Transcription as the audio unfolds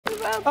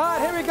All right,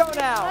 here we go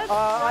now.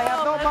 I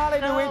have no Molly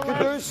to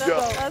introduce.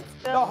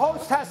 The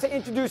host has to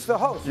introduce the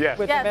host. Yes.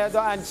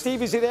 And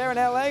Steve, is he there in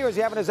L.A. or is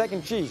he having his egg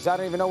and cheese? I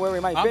don't even know where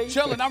he might be. I'm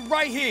chilling. I'm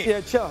right here.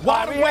 Yeah, chilling.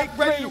 Wide awake,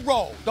 ready to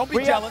roll. Don't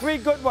be jealous. We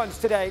have 3 good ones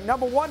today.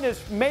 Number 1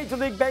 is Major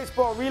League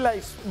Baseball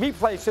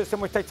replay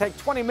system, which they take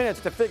 20 minutes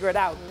to figure it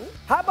out.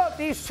 How about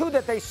these 2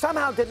 that they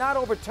somehow did not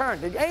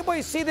overturn? Did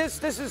anybody see this?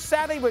 This is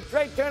sadly with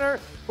Trey Turner,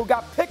 who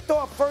got picked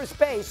off first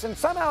base, and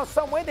somehow,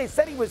 some way, they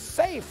said he was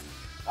safe.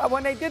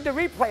 When they did the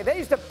replay, they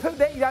used to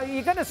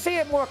you're going to see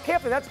it more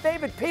carefully. That's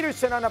David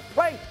Peterson on a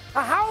play.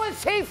 How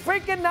is he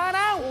freaking not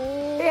out?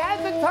 He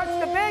hasn't touched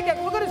the bag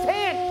yet. Look at his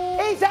hand.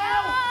 He's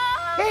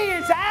out. He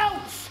is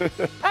out.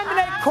 And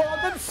they called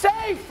him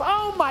safe.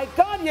 Oh, my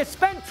God. You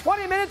spend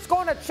 20 minutes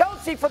going to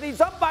Chelsea for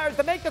these umpires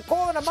to make the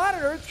call on the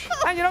monitors,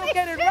 and you don't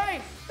get it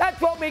right. That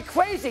drove me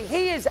crazy.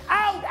 He is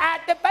out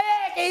at the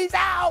bag. He's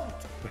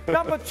out.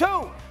 Number 2,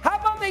 how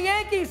about the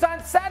Yankees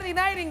on Saturday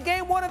night in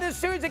Game 1 of this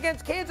series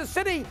against Kansas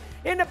City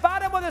in the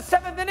bottom of the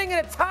 7th inning in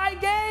a tie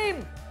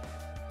game?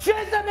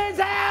 Chisholm is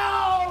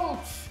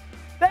out!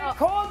 They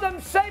called him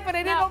safe and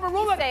they didn't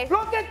overrule it. Safe.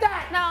 Look at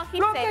that! No,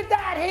 he's Look safe. at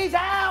that! He's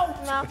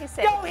out! No, he's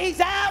safe. Yo, he's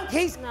out!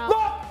 He's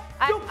look!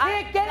 You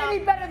can't get any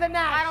better than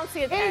that. I don't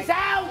see it. He's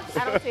out!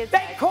 I don't see it.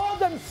 They called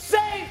him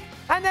safe!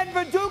 And then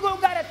Verdugo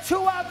got a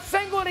 2-out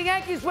single and the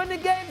Yankees win the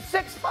game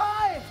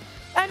 6-5.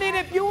 I mean,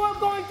 if you were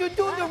going to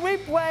do the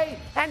replay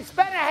and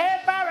spend a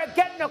half hour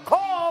getting a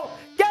call,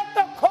 get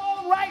the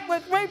call right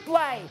with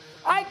replay.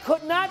 I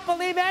could not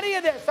believe any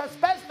of this,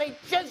 especially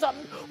Chisholm,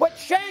 which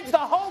changed the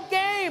whole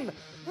game.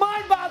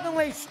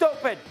 Mind-bogglingly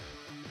stupid.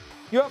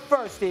 You're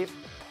first, Steve.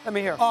 Let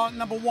me hear.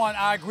 Number 1,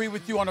 I agree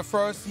with you on the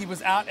first. He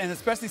was out, and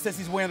especially since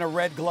he's wearing a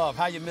red glove.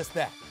 How you missed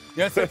that?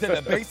 Yes,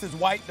 the base is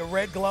white, the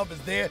red glove is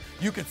there.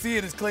 You can see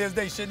it as clear as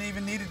day. Shouldn't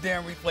even need a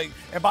damn replay.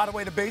 And by the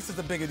way, the bases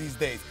are bigger these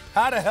days.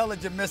 How the hell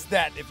did you miss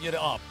that if you're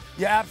the ump?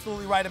 You're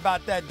absolutely right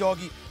about that,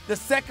 Doggy. The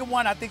second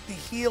one, I think the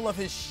heel of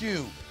his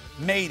shoe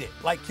made it,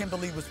 like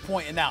Kimberly was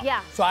pointing out.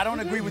 Yeah. So I don't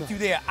agree with you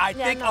there. I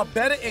think a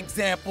better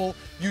example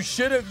you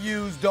should have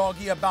used,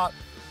 Doggy, about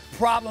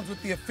problems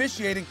with the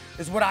officiating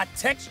is what I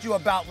texted you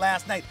about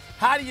last night.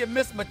 How do you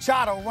miss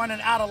Machado running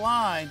out of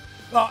line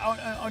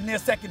near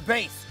second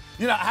base?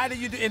 You know, how did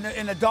you do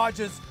in the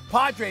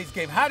Dodgers-Padres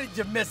game? How did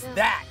you miss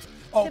that?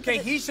 Okay,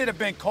 he should have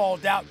been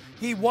called out.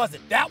 He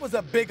wasn't. That was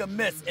a bigger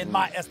miss in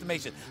my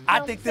estimation.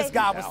 I think this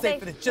guy was safe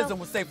for the Chisholm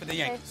was safe for the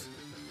Yankees.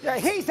 Yeah,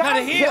 he's out.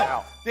 The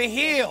heel. The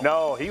heel.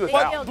 No, he was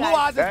out. Blue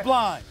Eyes is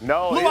blind.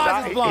 No, Blue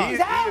Eyes is blind. He's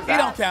out. He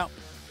don't count.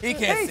 He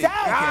can't see. He's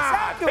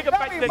out. Take it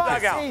back to the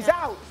dugout. He's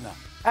out. No.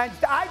 And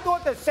I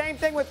thought the same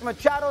thing with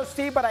Machado,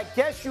 Steve, but I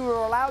guess you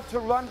were allowed to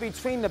run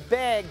between the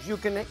bags. You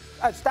can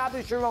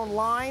establish your own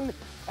line.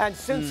 And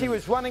since he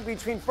was running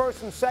between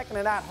first and second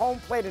and at home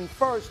plate in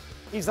first,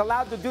 he's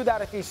allowed to do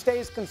that if he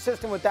stays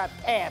consistent with that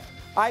path.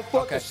 I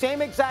thought the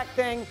same exact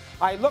thing.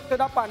 I looked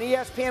it up on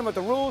ESPN with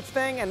the rules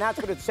thing, and that's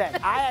what it said.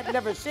 I had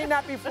never seen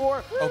that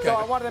before, so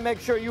I wanted to make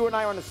sure you and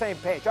I are on the same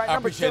page. All right, I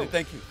number appreciate 2. it.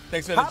 Thank you.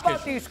 Thanks for the education. How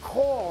about these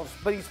calls,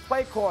 but these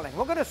play calling?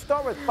 We're going to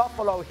start with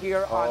Buffalo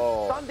here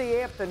on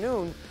Sunday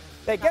afternoon.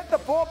 They get the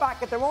ball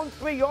back at their own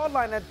 3-yard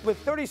line with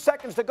 30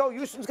 seconds to go.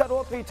 Houston's got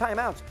all 3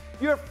 timeouts.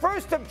 Your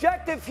first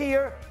objective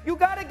here, you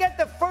got to get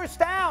the first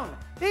down.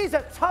 These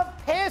are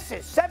tough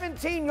passes.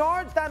 17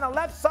 yards down the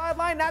left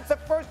sideline, that's a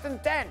 1st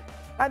and 10.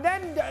 And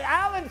then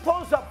Allen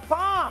throws a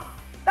bomb.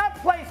 That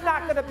play's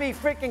not going to be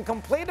freaking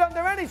complete under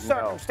any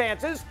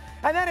circumstances.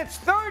 And then it's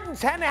 3rd and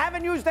 10. They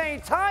haven't used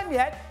any time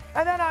yet.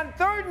 And then on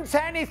 3rd and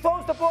 10, he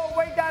throws the ball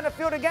way down the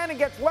field again and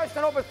gets rushed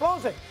and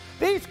overthrows it.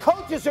 These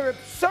coaches are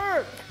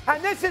absurd.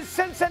 And this is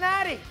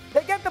Cincinnati.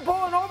 They get the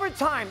ball in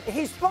overtime.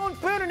 He's thrown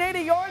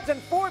 380 yards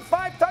and 4 or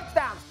 5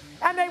 touchdowns.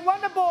 And they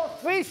run the ball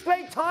 3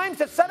 straight times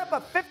to set up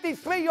a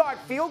 53-yard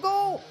field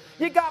goal.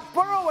 You got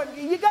Burrow, and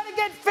you got to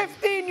get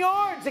 15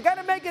 yards. You got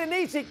to make it an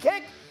easy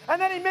kick. And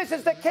then he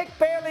misses the kick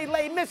barely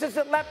late. He misses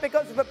it left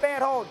because of a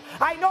bad hold.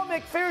 I know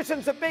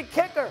McPherson's a big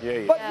kicker,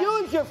 but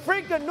use your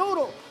freaking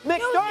noodle.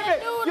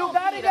 McDermott, you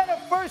got to get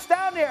a first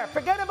down there.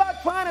 Forget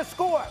about trying to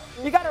score.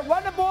 You got to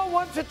run the ball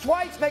once or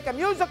twice, make them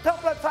use a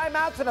couple of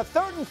timeouts, and a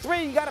 3rd and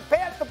 3, you got to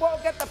pass the ball,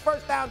 get the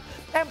first down,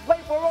 and play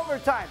for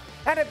overtime.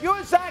 And if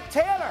you're Zach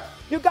Taylor,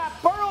 you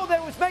got Burrow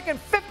that was making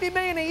 $50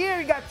 million a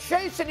year. You got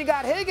Chase and you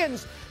got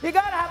Higgins. You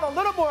got to have a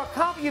little more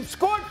confidence. You've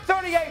scored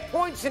 38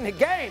 points in the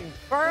game.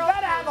 You got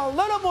to have a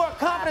little more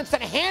confidence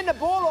than hand the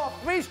ball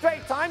off 3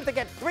 straight times to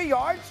get 3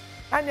 yards.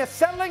 And you're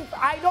settling.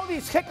 I know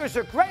these kickers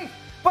are great,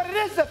 but it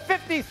is a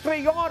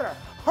 53-yarder.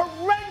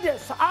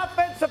 Horrendous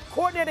offensive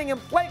coordinating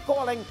and play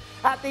calling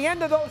at the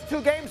end of those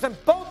 2 games, and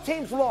both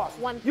teams lost.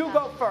 You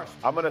go first.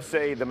 I'm going to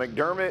say the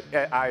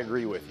McDermott, I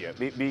agree with you.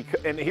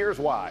 And here's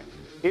why.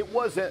 It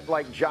wasn't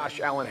like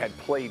Josh Allen had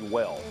played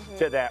well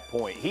to that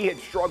point. He had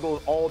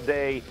struggled all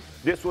day.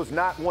 This was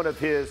not one of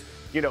his,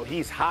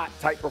 he's hot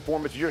type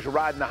performances, just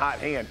riding the hot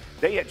hand.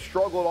 They had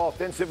struggled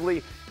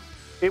offensively.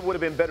 It would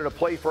have been better to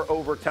play for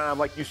overtime,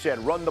 like you said,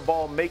 run the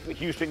ball, make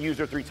Houston use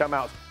their 3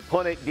 timeouts,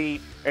 punt it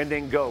deep, and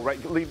then go,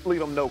 right? Leave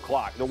them no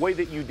clock. The way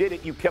that you did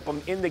it, you kept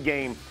them in the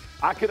game.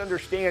 I could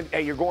understand,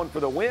 hey, you're going for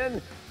the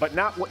win, but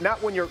not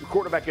when your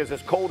quarterback is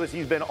as cold as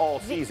he's been all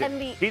season.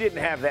 He didn't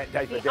have that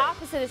type of day. The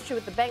opposite is true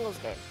with the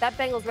Bengals game. That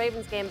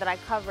Bengals-Ravens game that I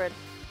covered,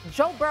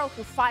 Joe Burrow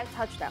threw 5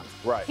 touchdowns.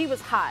 Right. He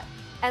was hot.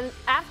 And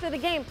after the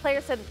game,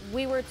 players said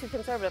we were too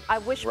conservative. I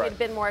wish we'd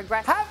been more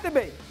aggressive. Have to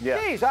be. Yeah.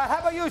 Jeez, how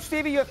about you,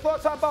 Stevie? Your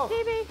thoughts on both?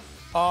 Stevie?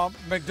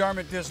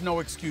 McDermott, there's no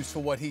excuse for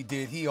what he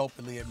did. He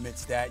openly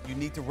admits that. You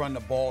need to run the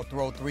ball,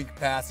 throw 3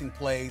 passing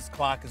plays.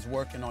 Clock is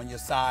working on your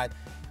side.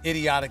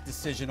 Idiotic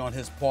decision on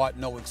his part,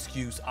 no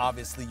excuse.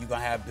 Obviously, you're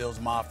going to have Bills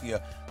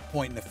Mafia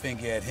pointing the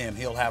finger at him.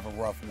 He'll have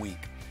a rough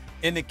week.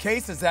 In the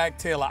case of Zach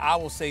Taylor, I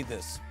will say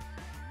this.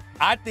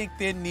 I think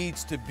there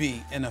needs to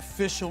be an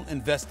official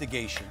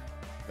investigation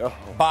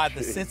by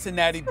the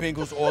Cincinnati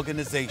Bengals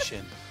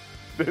organization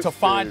to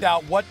find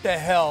out what the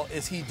hell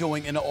is he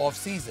doing in the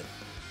offseason.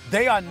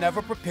 They are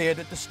never prepared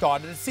at the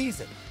start of the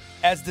season.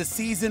 As the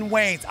season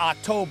wanes,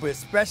 October,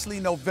 especially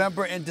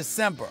November and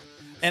December,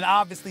 and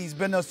obviously he's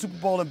been to a Super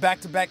Bowl and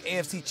back-to-back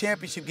AFC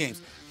championship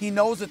games. He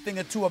knows a thing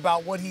or two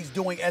about what he's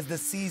doing as the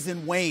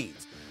season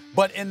wanes.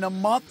 But in the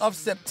month of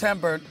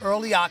September and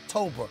early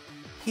October,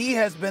 he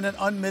has been an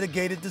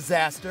unmitigated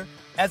disaster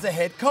as a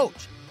head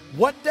coach.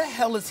 What the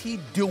hell is he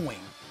doing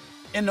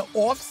in the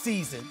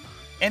off-season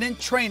and in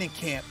training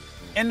camp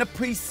and the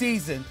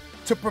preseason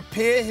to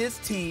prepare his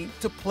team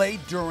to play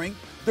during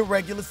the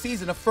regular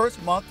season, the first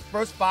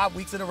 5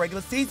 weeks of the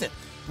regular season?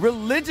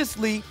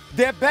 Religiously,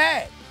 they're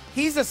bad.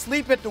 He's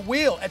asleep at the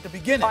wheel at the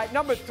beginning. All right,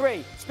 number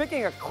 3,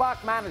 speaking of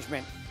clock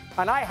management,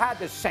 and I had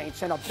the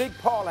Saints in a big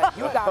parlay.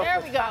 You got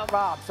there we go.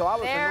 Rob, so I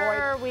was annoyed.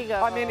 There we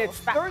go. I mean, it's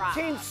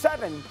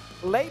 13-7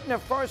 late in the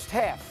first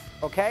half,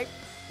 okay?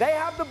 They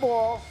have the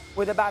ball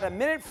with about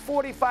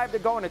 1:45 to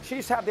go, and the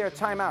Chiefs have their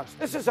timeouts.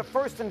 This is a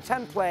 1st and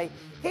 10 play.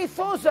 He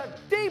throws a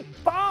deep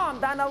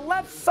bomb down the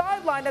left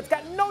sideline that's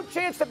got no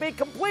chance to be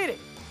completed.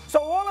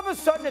 So all of a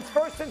sudden, it's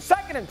 1st and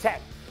 2nd and 10.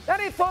 Then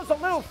he throws a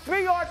little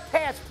 3-yard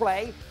pass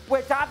play,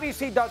 which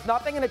obviously does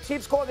nothing, and the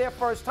Chiefs score their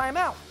first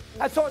timeout.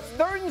 And so it's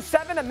 3rd and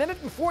 7,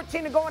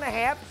 1:14 to go and a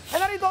half,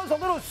 and then he throws a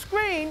little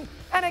screen,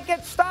 and it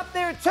gets stopped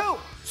there too.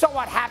 So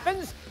what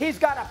happens? He's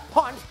got a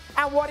punt,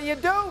 and what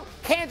do?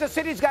 Kansas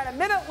City's got a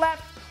minute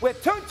left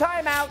with 2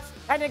 timeouts,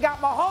 and you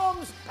got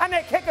Mahomes, and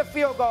they kick a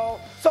field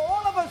goal. So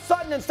all of a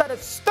sudden, instead of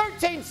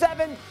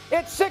 13-7,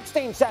 it's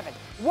 16-7.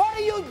 What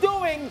are you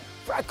doing,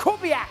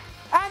 Kubiak,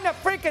 and the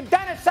freaking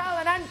Dennis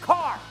Allen and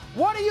Carr?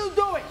 What are you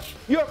doing?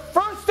 Your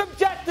first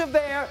objective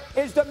there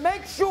is to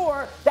make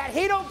sure that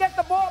he don't get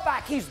the ball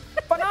back. He's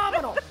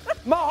phenomenal.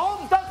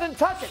 Mahomes doesn't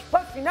touch it.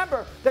 Plus,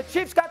 remember, the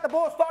Chiefs got the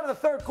ball started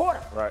the 3rd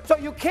quarter. Right. So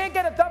you can't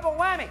get a double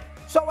whammy.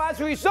 So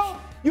as a result,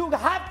 you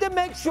have to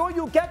make sure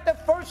you get the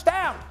first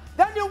down.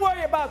 Then you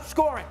worry about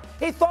scoring.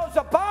 He throws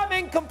a bomb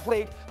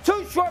incomplete,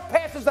 2 short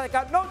passes that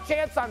got no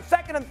chance on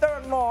 2nd and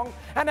 3rd and long,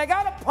 and they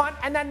got a punt,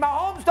 and then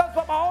Mahomes does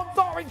what Mahomes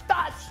always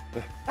does.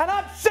 And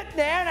I'm sitting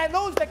there, and I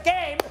lose the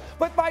game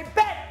with my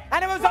bet,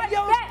 and it was a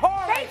huge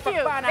parlay. Thank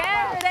you.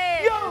 There it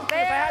is. Huge. I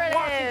had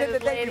Washington the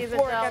day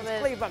before against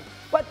Cleveland.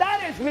 But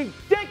that is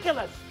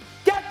ridiculous.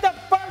 Get the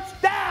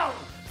first down.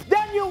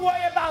 Then you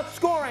worry about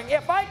scoring.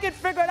 If I can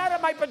figure it out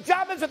in my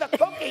pajamas with a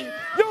cookie,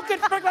 you can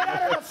figure it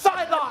out on the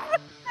sideline.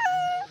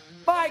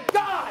 My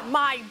God.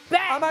 My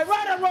bet. Am I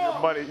right or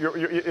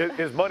wrong?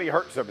 His money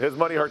hurts him. His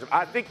money hurts him.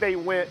 I think they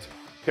went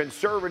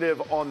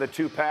conservative on the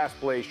 2 pass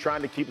plays,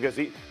 trying to keep, because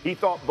he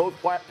thought both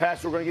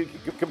passes were going to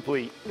get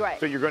complete. Right.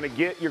 So you're going to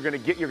keep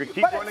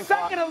but running it's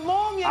clock. 2nd and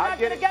long, you're not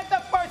going to get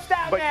the first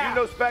down But now. you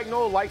know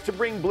Spagnuolo likes to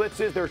bring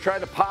blitzes. They're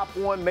trying to pop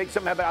one, make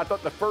something happen. I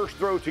thought the first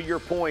throw, to your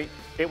point,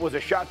 it was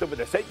a shot over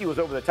the safety was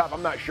over the top.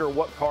 I'm not sure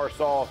what Carr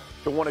saw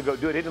to want to go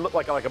do it. It didn't look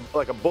like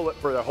a bullet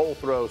for the whole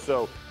throw,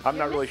 so I'm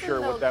not really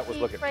sure what that was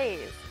looking for.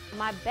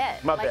 My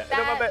bet. My like bet.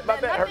 That,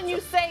 My bet nothing you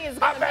hurts say is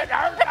going to make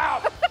hurts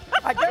out.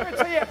 I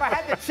guarantee you, if I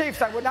had the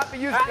Chiefs, I would not be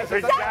using this.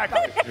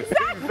 Exactly.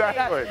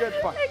 That's a good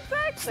point.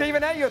 Exactly.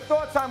 Stephen A., your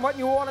thoughts on what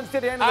New Orleans did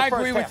at the end of the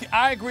first half?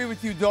 I agree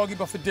with you, Doggy,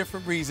 but for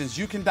different reasons.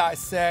 You can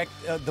dissect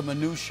the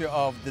minutia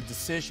of the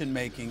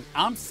decision-making.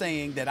 I'm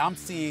saying that I'm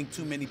seeing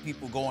too many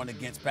people going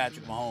against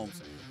Patrick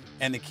Mahomes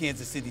and the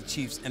Kansas City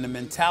Chiefs, and the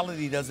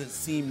mentality doesn't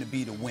seem to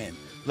be to win.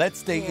 Let's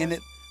stay in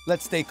it.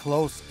 Let's stay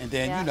close, and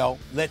then, you know,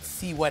 let's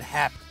see what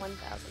happens.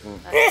 1,000.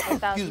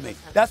 Excuse me.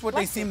 That's what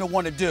they seem to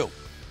want to do.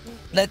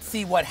 Let's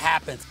see what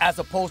happens, as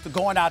opposed to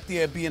going out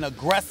there being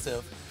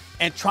aggressive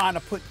and trying to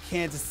put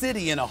Kansas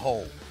City in a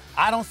hole.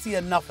 I don't see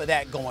enough of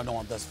that going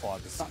on thus far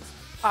this season.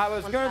 I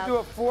was going to do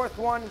a 4th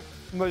one.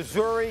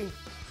 Missouri.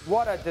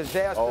 What a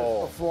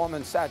disastrous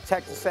performance at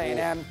Texas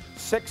A&M.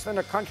 6th in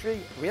the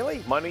country.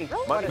 Really? Money.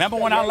 Remember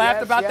when I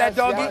laughed about that,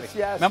 Doggy?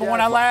 Remember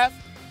when I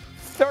laughed?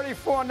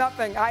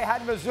 34-0. I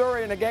had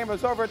Missouri, and the game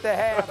was over at the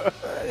half.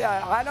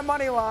 I had a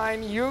money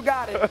line. You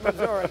got it,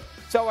 Missouri.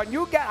 So when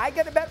I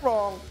get a bet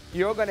wrong,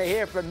 you're going to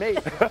hear from me.